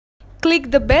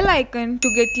Click the bell icon to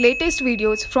get latest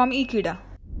videos from Ekeeda.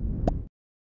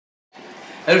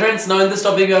 Hello friends, now in this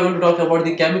topic we are going to talk about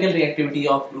the chemical reactivity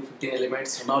of group 15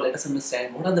 elements. So now let us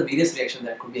understand what are the various reactions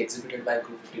that could be executed by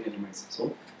group 15 elements.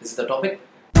 So this is the topic.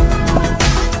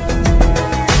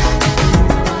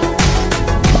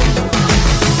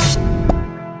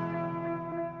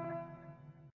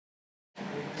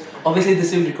 Obviously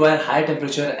this will require high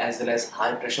temperature as well as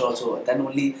high pressure also, then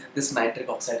only this nitric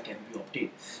oxide can be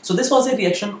obtained. So this was a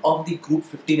reaction of the group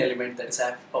 15 element that is I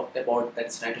have talked about, that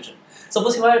is nitrogen.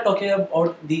 Suppose if I are talking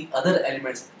about the other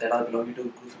elements that are belonging to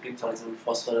group 15, for example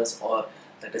phosphorus or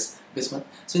that is bismuth.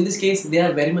 So in this case they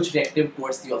are very much reactive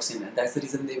towards the oxygen, and that's the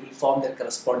reason they will form their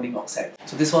corresponding oxide.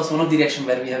 So this was one of the reaction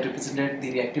where we have represented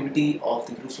the reactivity of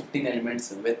the group 15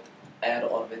 elements with air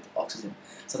or with oxygen.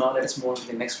 So now let us move on to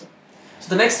the next one. So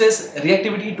the next is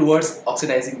reactivity towards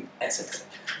oxidizing acids.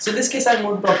 So in this case I am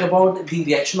going to talk about the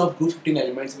reaction of group 15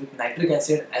 elements with nitric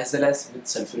acid as well as with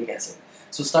sulfuric acid.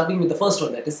 So starting with the first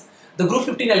one, that is the group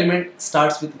 15 element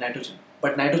starts with nitrogen,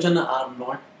 but nitrogen are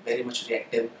not very much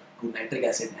reactive to nitric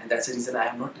acid, and that's the reason I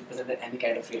have not represented any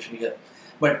kind of reaction here.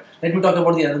 But let me talk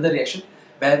about the another reaction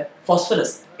where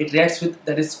phosphorus, it reacts with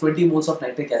that is 20 moles of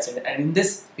nitric acid, and in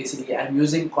this basically I am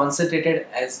using concentrated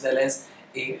as well as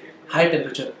a high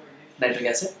temperature nitric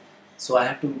acid. So I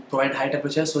have to provide high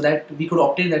temperature so that we could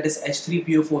obtain that is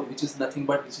H3PO4, which is nothing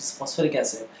but which is phosphoric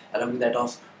acid, along with that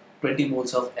of 20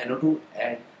 moles of NO2,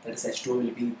 and that is H2O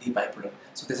will be the byproduct.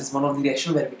 So this is one of the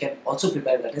reaction where we can also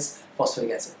prepare that is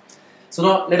phosphoric acid. So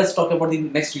now let us talk about the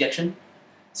next reaction.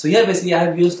 So here basically I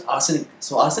have used arsenic.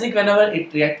 So arsenic, whenever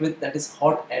it react with that is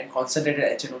hot and concentrated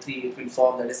HNO3, it will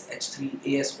form that is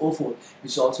H3ASO4,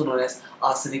 which is also known as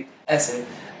arsenic acid,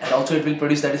 and also it will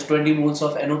produce that is 20 moles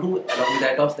of NO2 along with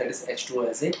that of that is H2O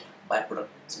as a byproduct.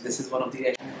 So this is one of the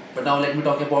reactions. But now let me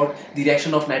talk about the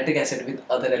reaction of nitric acid with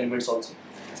other elements also.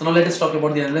 So now let us talk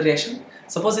about the other reaction.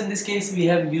 Suppose in this case we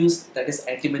have used that is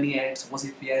antimony, and suppose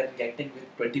if we are reacting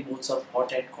with 20 moles of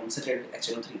hot and concentrated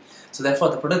HNO3. So therefore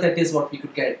the product that is what we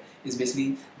could get is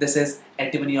basically this is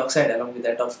antimony oxide along with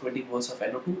that of 20 moles of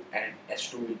NO2, and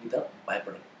H2 will be the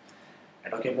byproduct.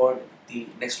 And talking about the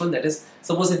next one, that is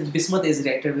suppose if bismuth is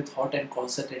reacted with hot and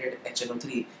concentrated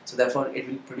HNO3, so therefore it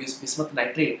will produce bismuth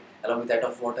nitrate along with that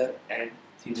of water and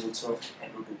 3 moles of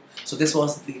NO2. So this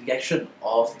was the reaction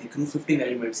of the group 15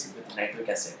 elements with nitric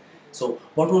acid. So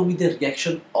what will be the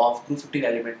reaction of group 15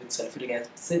 element with sulfuric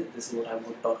acid? This is what I am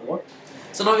going to talk about.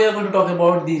 So now we are going to talk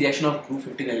about the reaction of group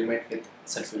 15 element with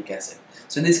sulfuric acid.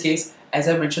 So in this case, as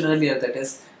I mentioned earlier, that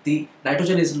is the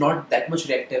nitrogen is not that much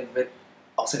reactive with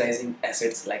oxidizing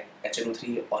acids like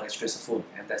HNO3 or H2SO4,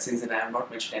 and that's the reason I have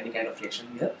not mentioned any kind of reaction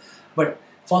here. But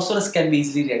phosphorus can be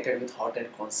easily reacted with hot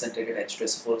and concentrated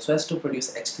H2SO4 so as to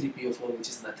produce H3PO4, which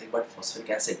is nothing but phosphoric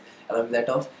acid, along with that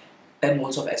of 10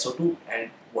 moles of SO2 and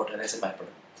water as a byproduct.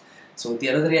 So the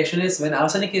other reaction is when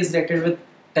arsenic is reacted with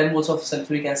 10 moles of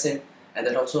sulfuric acid, and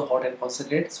that also hot and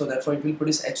concentrated, so therefore it will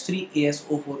produce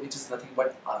H3ASO4, which is nothing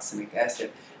but arsenic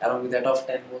acid, along with that of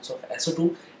 10 moles of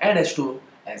SO2 and H2O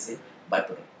as a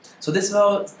byproduct. So this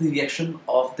was the reaction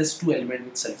of this two element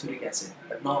with sulfuric acid.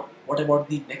 But now what about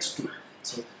the next two?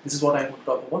 So this is what I am going to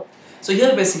talk about. So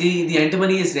here basically the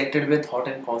antimony is reacted with hot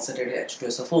and concentrated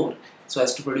H2SO4 so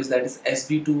as to produce that is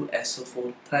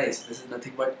Sb2SO4 thrice. This is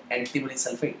nothing but antimony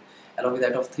sulfate along with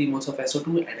that of 3 moles of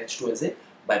SO2 and H2 as a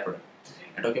byproduct.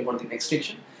 And talking about the next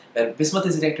reaction where bismuth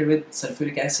is reacted with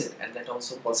sulfuric acid and that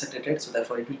also concentrated, so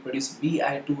therefore it will produce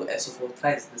Bi2SO4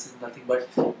 thrice. This is nothing but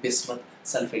bismuth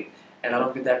sulfate, and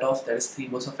along with that of that is 3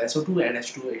 moles of SO2 and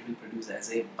H2O it will produce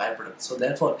as a byproduct. So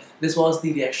therefore this was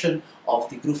the reaction of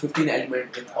the group 15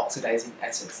 element with oxidizing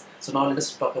acids. So now let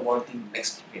us talk about the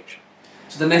next reaction.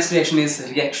 So the next reaction is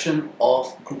reaction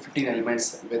of group 15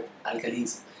 elements with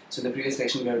alkalis. So in the previous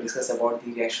reaction we have discussed about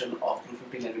the reaction of group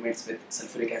 15 elements with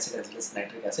sulfuric acid as well as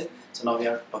nitric acid. So now we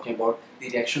are talking about the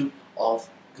reaction of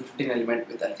group 15 element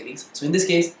with alkalis. So in this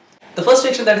case the first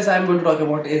reaction that is I am going to talk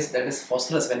about is that is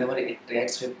phosphorus. Whenever it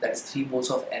reacts with that is 3 moles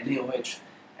of NaOH,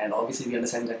 and obviously we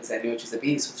understand that is NaOH is a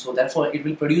base, so therefore it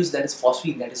will produce that is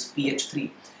phosphine, that is PH3,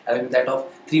 along with that of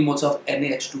 3 moles of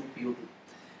NaH2PO2.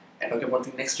 And talking about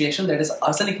the next reaction, that is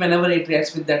arsenic. Whenever it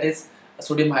reacts with that is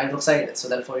sodium hydroxide, so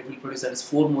therefore it will produce that is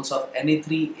 4 moles of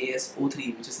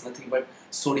Na3ASO3, which is nothing but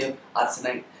sodium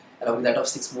arsenide, along with that of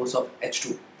 6 moles of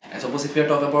H2. And suppose if we are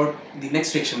talking about the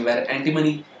next reaction where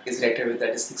antimony is reacted with that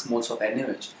is 6 moles of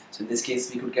NaOH, so in this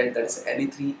case we could get that is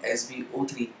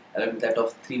Na3SbO3 along with that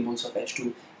of 3 moles of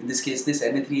H2. In this case this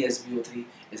Na3SbO3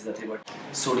 is nothing but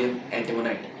sodium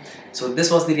antimonide. So this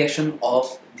was the reaction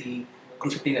of the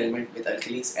group 15 element with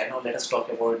alkalis, and now let us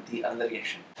talk about the another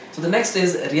reaction. So the next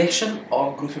is a reaction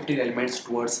of group 15 elements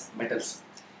towards metals.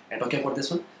 And talking about this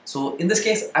one, so in this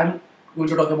case I'm going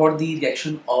to talk about the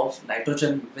reaction of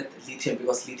nitrogen with lithium,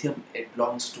 because lithium, it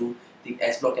belongs to the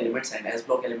S block elements, and S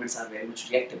block elements are very much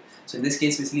reactive. So in this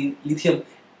case, basically lithium,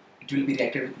 it will be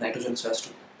reacted with nitrogen so as to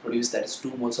produce, that is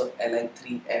 2 moles of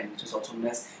Li3N, which is also known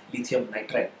as lithium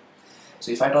nitride.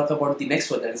 So if I talk about the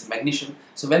next one, that is magnesium.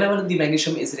 So whenever the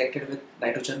magnesium is reacted with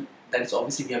nitrogen, that is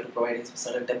obviously we have to provide a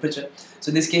certain temperature. So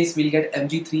in this case we'll get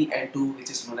Mg3N2,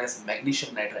 which is known as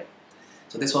magnesium nitride.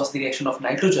 So this was the reaction of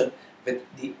nitrogen with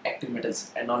the active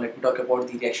metals. And now let me talk about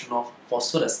the reaction of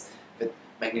phosphorus with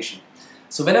magnesium.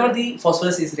 So whenever the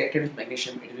phosphorus is reacted with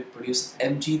magnesium, it will produce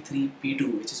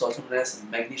Mg3P2, which is also known as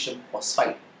magnesium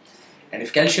phosphide. And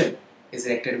if calcium is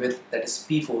reacted with, that is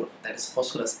P4, that is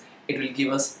phosphorus, it will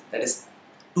give us, that is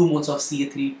 2 moles of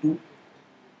Ca3P2,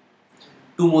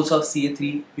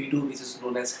 which is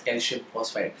known as calcium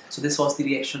phosphide. So this was the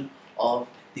reaction of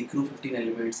the group 15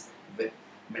 elements with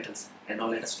metals. And now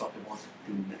let us talk about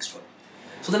the next one.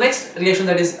 So the next reaction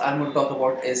that is I'm going to talk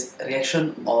about is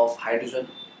reaction of hydrogen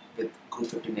with group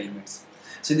 15 elements.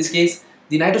 So in this case,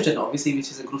 the nitrogen, obviously,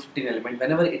 which is a group 15 element,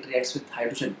 whenever it reacts with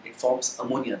hydrogen, it forms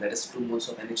ammonia, that is 2 moles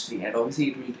of NH3, and obviously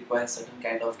it will require certain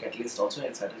kind of catalyst also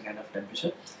and certain kind of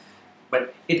temperature,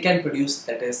 but it can produce,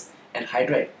 that is, an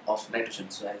hydride of nitrogen.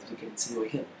 So as you can see over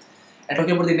here. And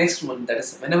talking about the next one, that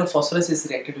is whenever phosphorus is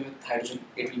reacted with hydrogen,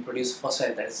 it will produce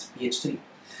phosphide, that is PH3.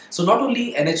 So not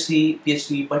only NH3,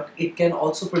 PH3, but it can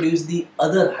also produce the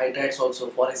other hydrides also.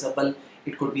 For example,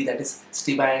 it could be, that is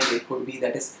stibine, it could be,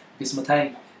 that is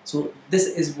bismuthine. So this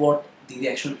is what the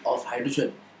reaction of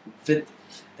hydrogen with,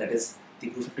 that is the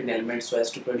group 15 elements, so as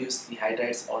to produce the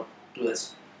hydrides or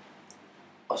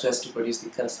so as to produce the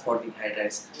corresponding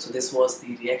hydrides. So this was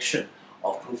the reaction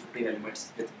of group 15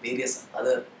 elements with various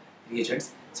other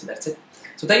reagents. So that's it.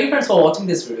 So thank you friends for watching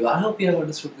this video. I hope you have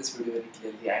understood this video very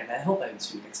clearly, and I hope I will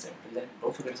see you next time. Till then,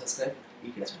 don't forget to subscribe to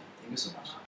Ekeeda channel. Thank you so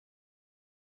much.